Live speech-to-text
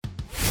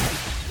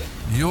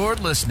You're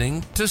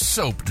listening to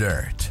Soap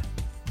Dirt,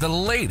 the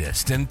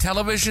latest in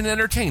television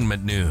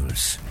entertainment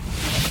news.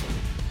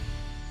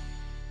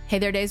 Hey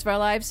there, Days of Our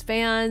Lives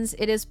fans.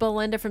 It is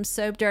Belinda from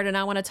Soap Dirt, and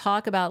I want to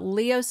talk about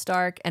Leo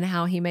Stark and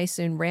how he may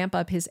soon ramp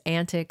up his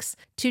antics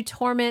to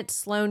torment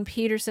Sloane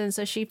Peterson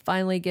so she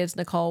finally gives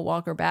Nicole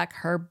Walker back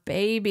her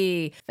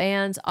baby.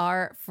 Fans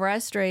are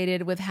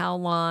frustrated with how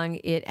long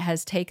it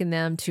has taken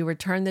them to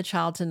return the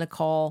child to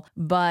Nicole,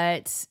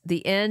 but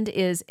the end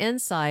is in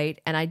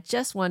sight, and I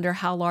just wonder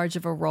how large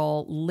of a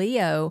role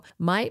Leo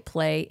might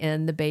play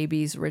in the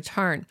baby's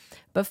return.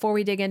 Before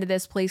we dig into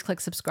this, please click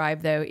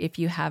subscribe, though, if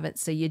you haven't,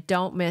 so you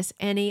don't miss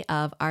any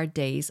of our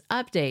day's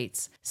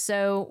updates.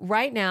 So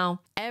right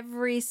now,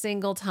 every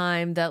single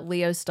time that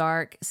Leo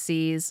Stark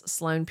sees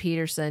Sloane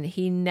Peterson,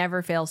 he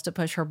never fails to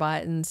push her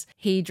buttons.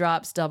 He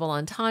drops double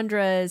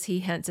entendres. He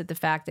hints at the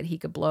fact that he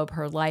could blow up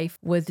her life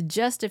with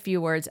just a few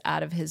words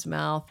out of his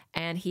mouth.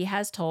 And he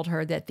has told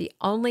her that the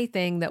only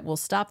thing that will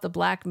stop the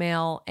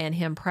blackmail and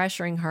him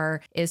pressuring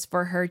her is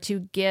for her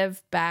to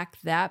give back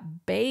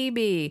that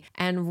baby.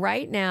 And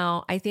right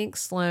now, I think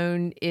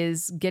Sloane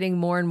is getting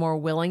more and more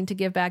willing to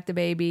give back the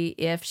baby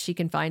if she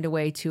can find a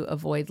way to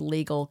avoid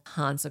legal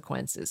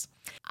consequences.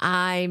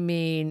 I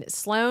mean,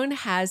 Sloane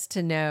has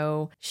to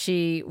know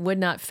she would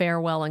not fare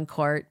well in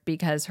court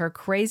because her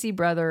crazy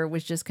brother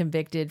was just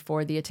convicted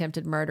for the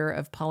attempted murder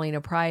of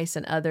Paulina Price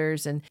and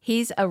others, and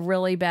he's a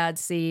really bad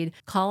seed.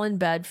 Colin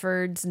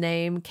Bedford's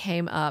name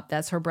came up,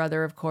 that's her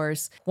brother, of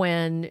course,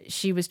 when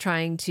she was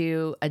trying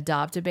to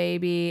adopt a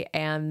baby,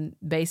 and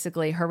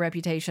basically her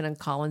reputation and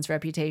Colin's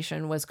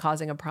reputation was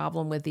causing a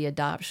problem with the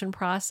adoption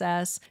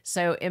process.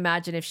 So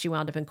imagine if she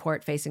wound up in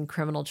court facing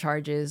criminal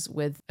charges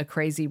with a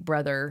crazy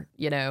brother,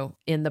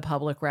 in the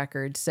public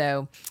record.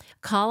 So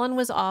Colin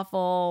was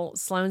awful.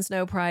 Sloane's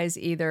no prize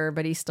either,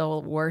 but he's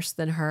still worse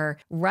than her.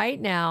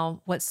 Right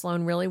now, what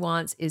Sloane really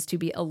wants is to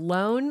be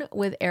alone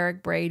with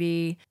Eric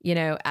Brady,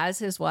 as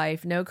his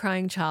wife, no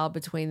crying child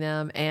between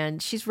them.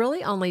 And she's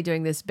really only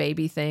doing this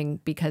baby thing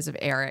because of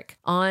Eric.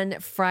 On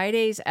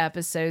Friday's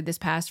episode, this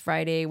past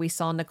Friday, we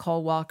saw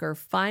Nicole Walker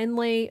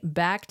finally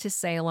back to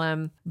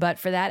Salem. But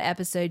for that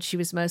episode, she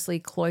was mostly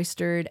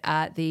cloistered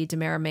at the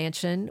DeMera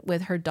Mansion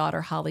with her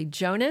daughter, Holly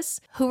Jonas,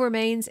 who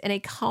remains in a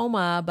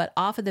coma but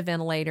off of the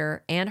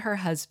ventilator, and her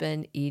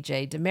husband,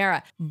 EJ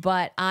DeMera.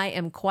 But I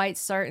am quite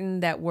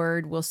certain that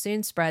word will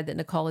soon spread that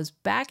Nicole is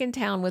back in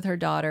town with her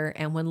daughter,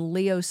 and when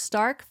Leo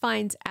Stark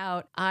finds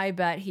out, I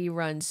bet he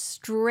runs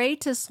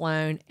straight to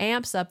Sloane,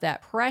 amps up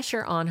that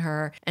pressure on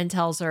her, and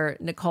tells her,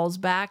 Nicole's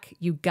back,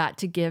 you got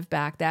to give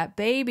back that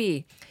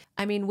baby.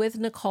 I mean, with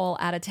Nicole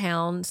out of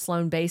town,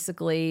 Sloane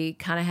basically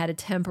kind of had a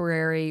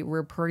temporary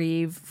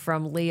reprieve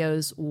from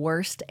Leo's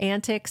worst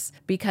antics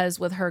because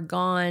with her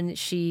gone,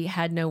 she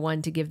had no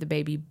one to give the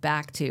baby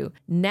back to.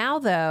 Now,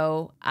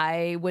 though,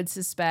 I would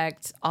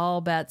suspect all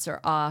bets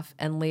are off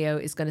and Leo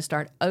is going to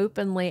start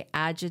openly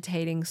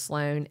agitating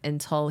Sloane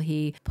until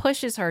he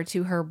pushes her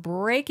to her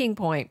breaking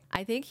point.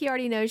 I think he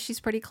already knows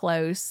she's pretty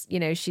close.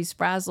 She's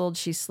frazzled,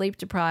 she's sleep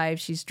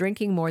deprived, she's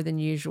drinking more than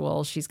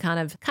usual. She's kind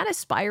of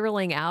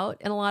spiraling out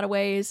in a lot of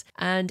ways.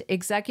 And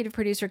executive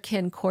producer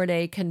Ken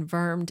Corday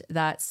confirmed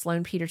that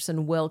Sloane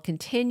Peterson will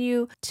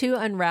continue to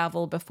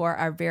unravel before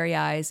our very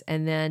eyes,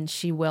 and then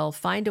she will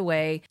find a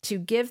way to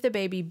give the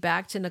baby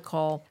back to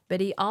Nicole. But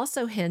he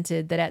also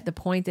hinted that at the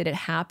point that it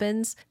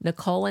happens,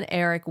 Nicole and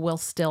Eric will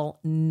still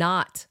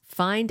not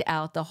find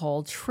out the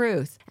whole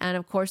truth. And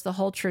of course, the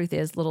whole truth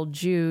is little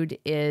Jude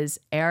is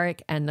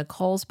Eric and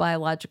Nicole's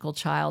biological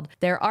child.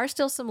 There are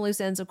still some loose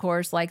ends, of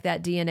course, like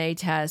that DNA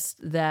test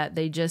that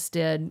they just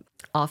did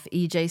off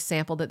EJ's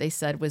sample that they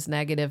said was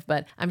negative,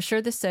 but I'm sure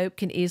the soap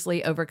can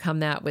easily overcome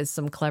that with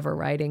some clever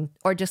writing,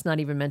 or just not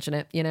even mention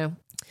it,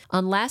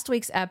 On last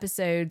week's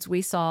episodes,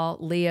 we saw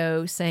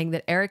Leo saying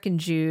that Eric and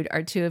Jude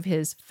are two of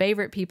his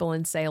favorite people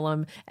in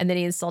Salem, and then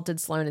he insulted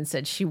Sloane and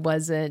said she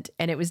wasn't,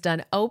 and it was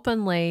done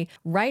openly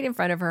right in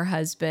front of her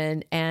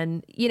husband.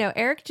 And,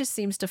 Eric just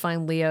seems to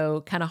find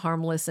Leo kind of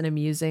harmless and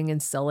amusing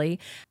and silly,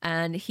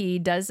 and he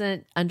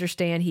doesn't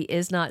understand, he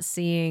is not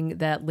seeing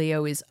that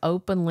Leo is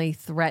openly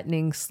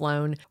threatening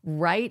Sloane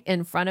right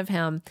in front of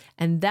him,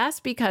 and that's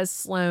because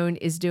Sloane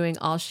is doing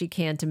all she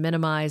can to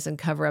minimize and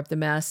cover up the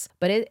mess,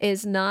 but it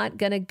is not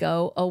going to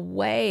go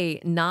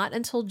away, not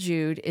until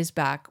Jude is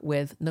back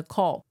with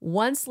Nicole.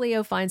 Once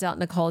Leo finds out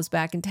Nicole is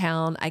back in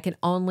town, I can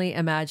only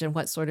imagine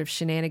what sort of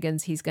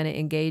shenanigans he's going to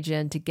engage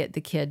in to get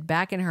the kid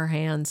back in her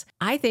hands.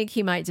 I think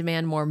he might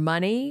demand more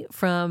money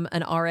from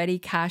an already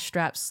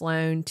cash-strapped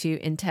Sloane to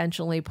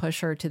intentionally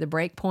push her to the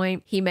break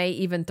point. He may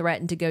even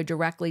threaten to go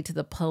directly to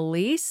the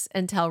police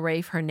and tell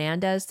Rafe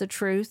Hernandez the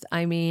truth.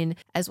 I mean,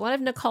 as one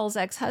of Nicole's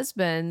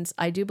ex-husbands,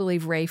 I do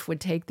believe Rafe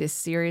would take this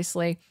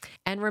seriously.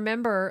 And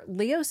remember,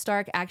 Leo Stark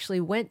Stark actually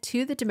went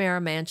to the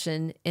DeMera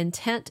mansion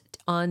intent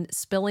on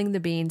spilling the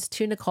beans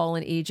to Nicole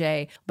and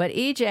EJ, but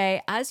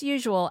EJ, as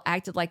usual,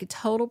 acted like a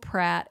total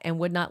prat and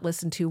would not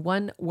listen to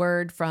one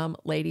word from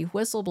Lady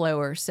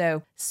Whistleblower.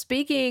 So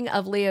speaking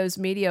of Leo's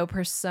media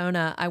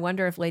persona, I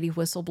wonder if Lady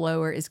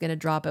Whistleblower is going to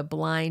drop a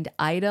blind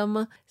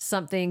item,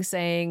 something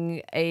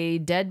saying a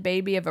dead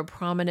baby of a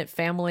prominent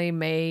family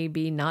may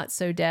be not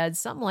so dead,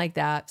 something like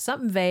that,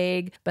 something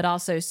vague, but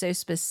also so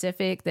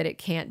specific that it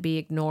can't be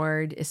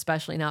ignored,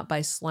 especially not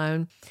by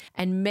Sloane.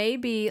 And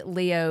maybe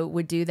Leo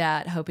would do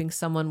that, hoping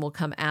someone will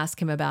come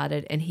ask him about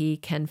it and he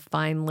can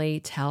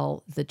finally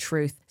tell the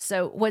truth.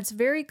 So what's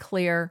very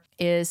clear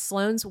is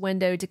Sloane's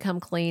window to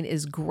come clean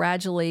is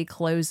gradually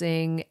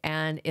closing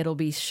and it'll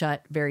be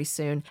shut very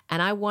soon.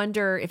 And I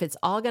wonder if it's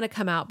all going to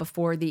come out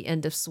before the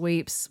end of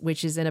Sweeps,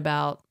 which is in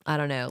about, I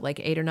don't know, like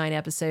 8 or 9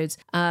 episodes,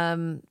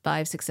 5,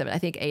 6, 7, I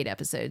think 8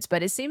 episodes.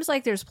 But it seems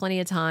like there's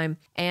plenty of time.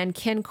 And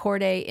Ken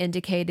Corday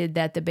indicated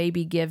that the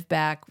baby give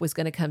back was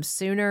going to come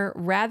sooner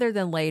rather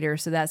than later.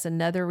 So that's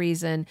another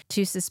reason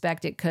to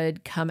suspect it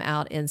could come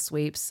out in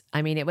Sweeps.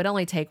 I mean, it would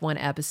only take 1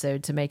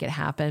 episode to make it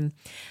happen.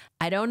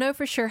 I don't know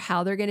for sure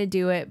how they're going to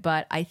do it,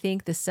 but I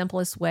think the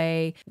simplest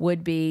way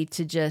would be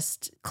to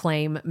just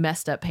claim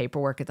messed up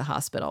paperwork at the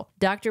hospital.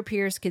 Dr.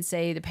 Pierce could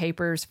say the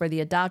papers for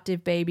the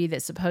adoptive baby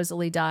that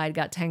supposedly died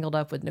got tangled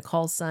up with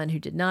Nicole's son who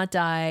did not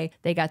die.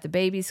 They got the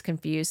babies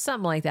confused,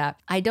 something like that.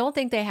 I don't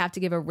think they have to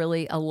give a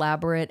really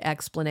elaborate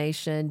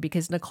explanation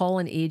because Nicole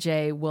and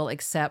EJ will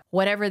accept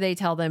whatever they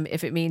tell them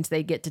if it means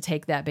they get to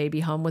take that baby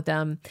home with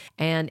them.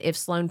 And if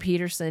Sloane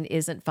Peterson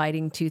isn't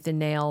fighting tooth and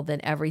nail, then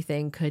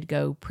everything could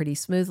go pretty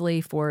smoothly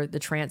for the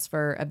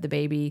transfer of the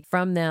baby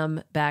from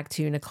them back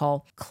to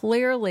Nicole.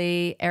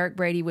 Clearly, Eric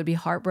Brady would be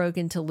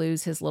heartbroken to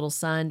lose his little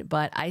son,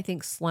 but I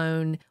think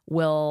Sloane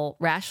will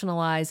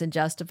rationalize and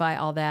justify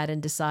all that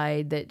and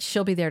decide that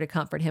she'll be there to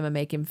comfort him and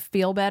make him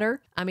feel better.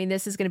 I mean,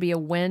 this is going to be a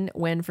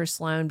win-win for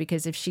Sloane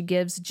because if she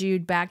gives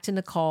Jude back to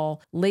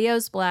Nicole,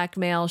 Leo's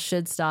blackmail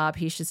should stop.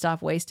 He should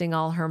stop wasting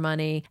all her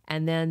money,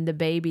 and then the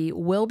baby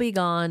will be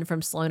gone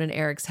from Sloane and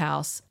Eric's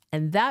house.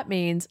 And that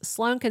means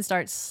Sloane can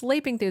start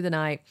sleeping through the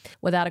night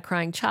without a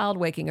crying child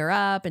waking her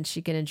up, and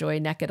she can enjoy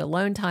naked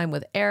alone time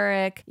with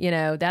Eric. You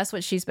know, that's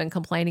what she's been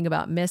complaining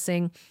about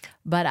missing.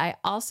 But I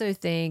also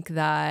think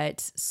that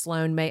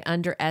Sloane may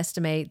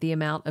underestimate the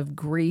amount of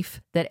grief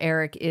that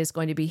Eric is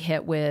going to be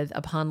hit with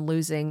upon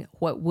losing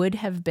what would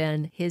have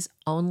been his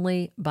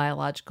only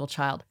biological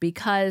child.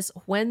 Because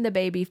when the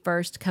baby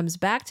first comes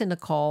back to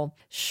Nicole,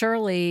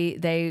 surely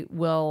they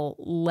will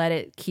let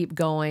it keep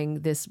going,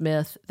 this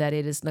myth that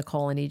it is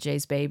Nicole and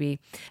EJ's baby.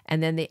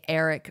 And then the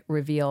Eric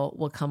reveal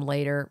will come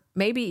later,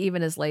 maybe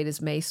even as late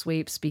as May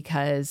Sweeps,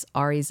 because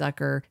Ari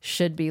Zucker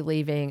should be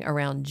leaving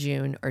around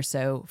June or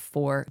so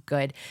for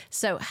good.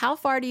 So how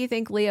far do you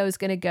think Leo is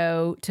going to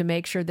go to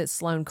make sure that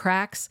Sloane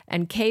cracks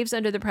and caves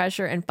under the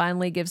pressure and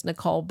finally gives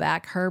Nicole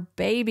back her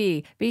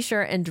baby? Be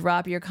sure and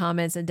drop your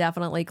comments and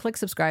definitely click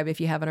subscribe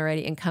if you haven't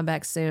already and come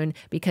back soon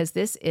because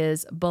this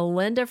is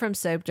Belinda from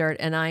Soap Dirt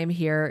and I am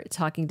here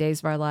talking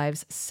Days of Our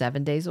Lives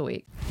 7 days a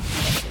week.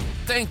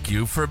 Thank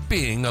you for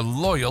being a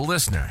loyal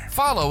listener.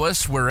 Follow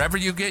us wherever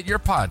you get your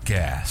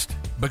podcast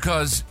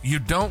because you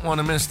don't want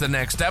to miss the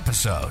next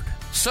episode.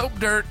 Soap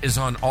Dirt is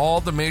on all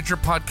the major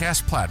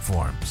podcast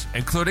platforms,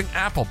 including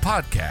Apple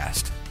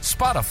Podcast,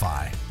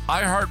 Spotify,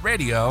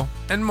 iHeartRadio,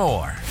 and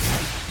more.